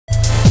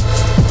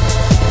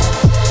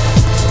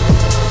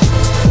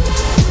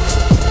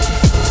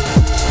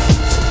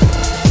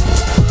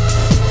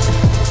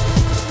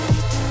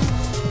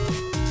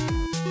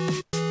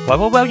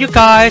Well, you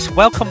guys,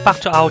 welcome back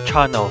to our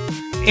channel.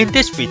 In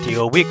this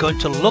video, we're going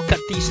to look at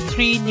these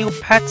 3 new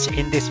pets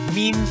in this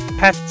meme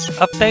pets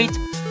update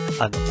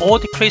and all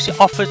the crazy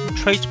offers and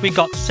trades we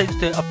got since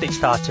the update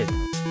started.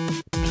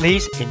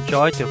 Please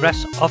enjoy the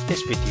rest of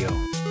this video.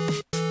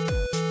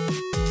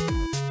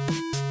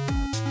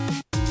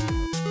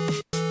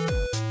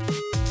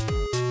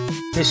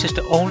 This is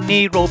the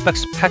only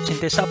Robux pet in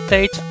this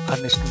update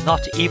and it's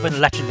not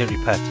even legendary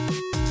pet.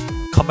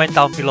 Comment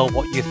down below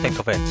what you think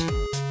of it.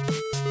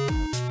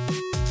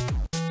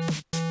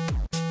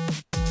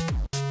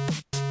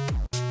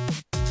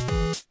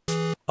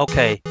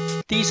 Okay,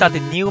 these are the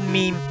new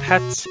meme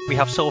pets we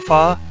have so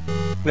far.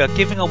 We are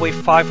giving away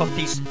 5 of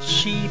these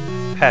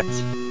Sheeeeep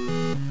pets.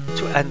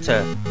 To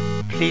enter,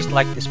 please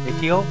like this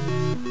video,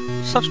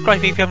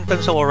 subscribe if you haven't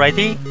done so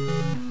already,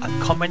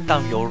 and comment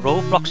down your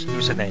Roblox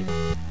username.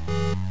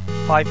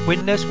 5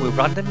 winners will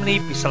randomly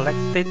be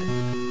selected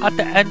at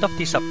the end of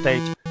this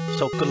update,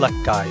 so good luck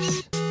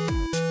guys.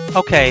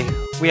 Okay,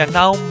 we are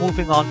now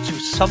moving on to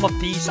some of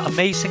these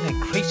amazing and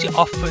crazy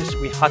offers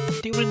we had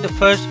during the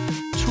first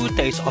 2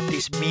 days of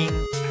this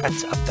meme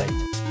pets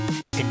update.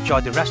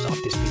 Enjoy the rest of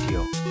this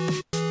video.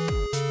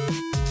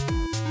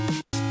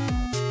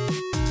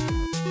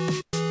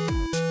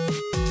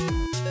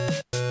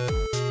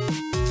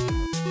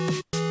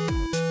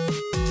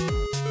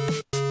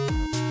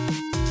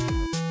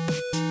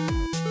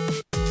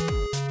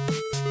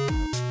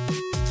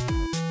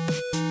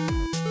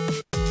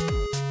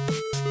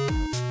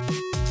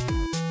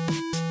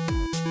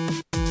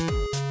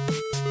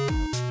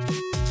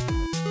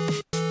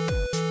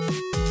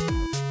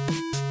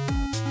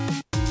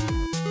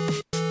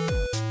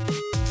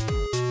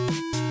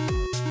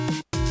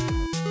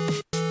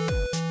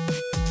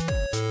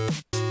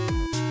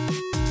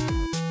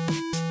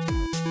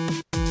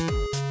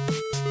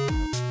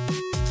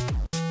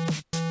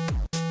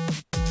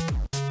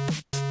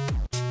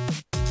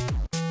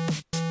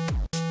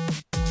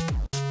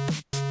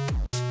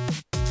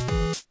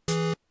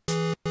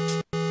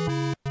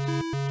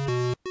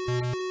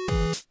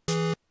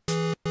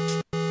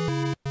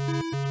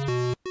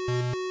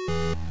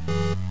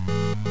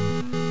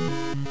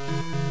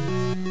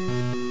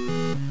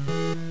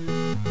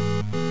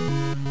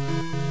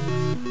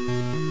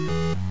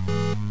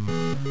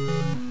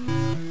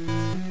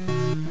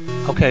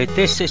 Okay,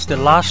 this is the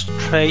last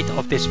trade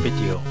of this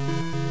video.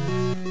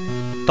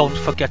 Don't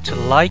forget to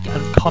like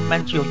and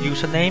comment your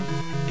username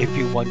if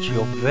you want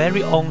your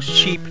very own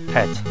Sheeeeep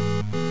pet.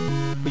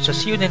 We shall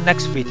see you in the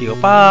next video.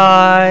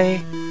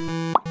 Bye!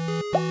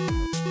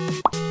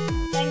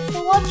 Thanks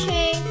for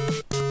watching.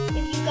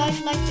 If you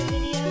guys liked the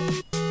video,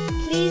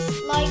 please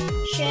like,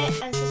 share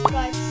and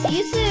subscribe. See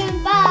you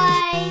soon.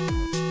 Bye!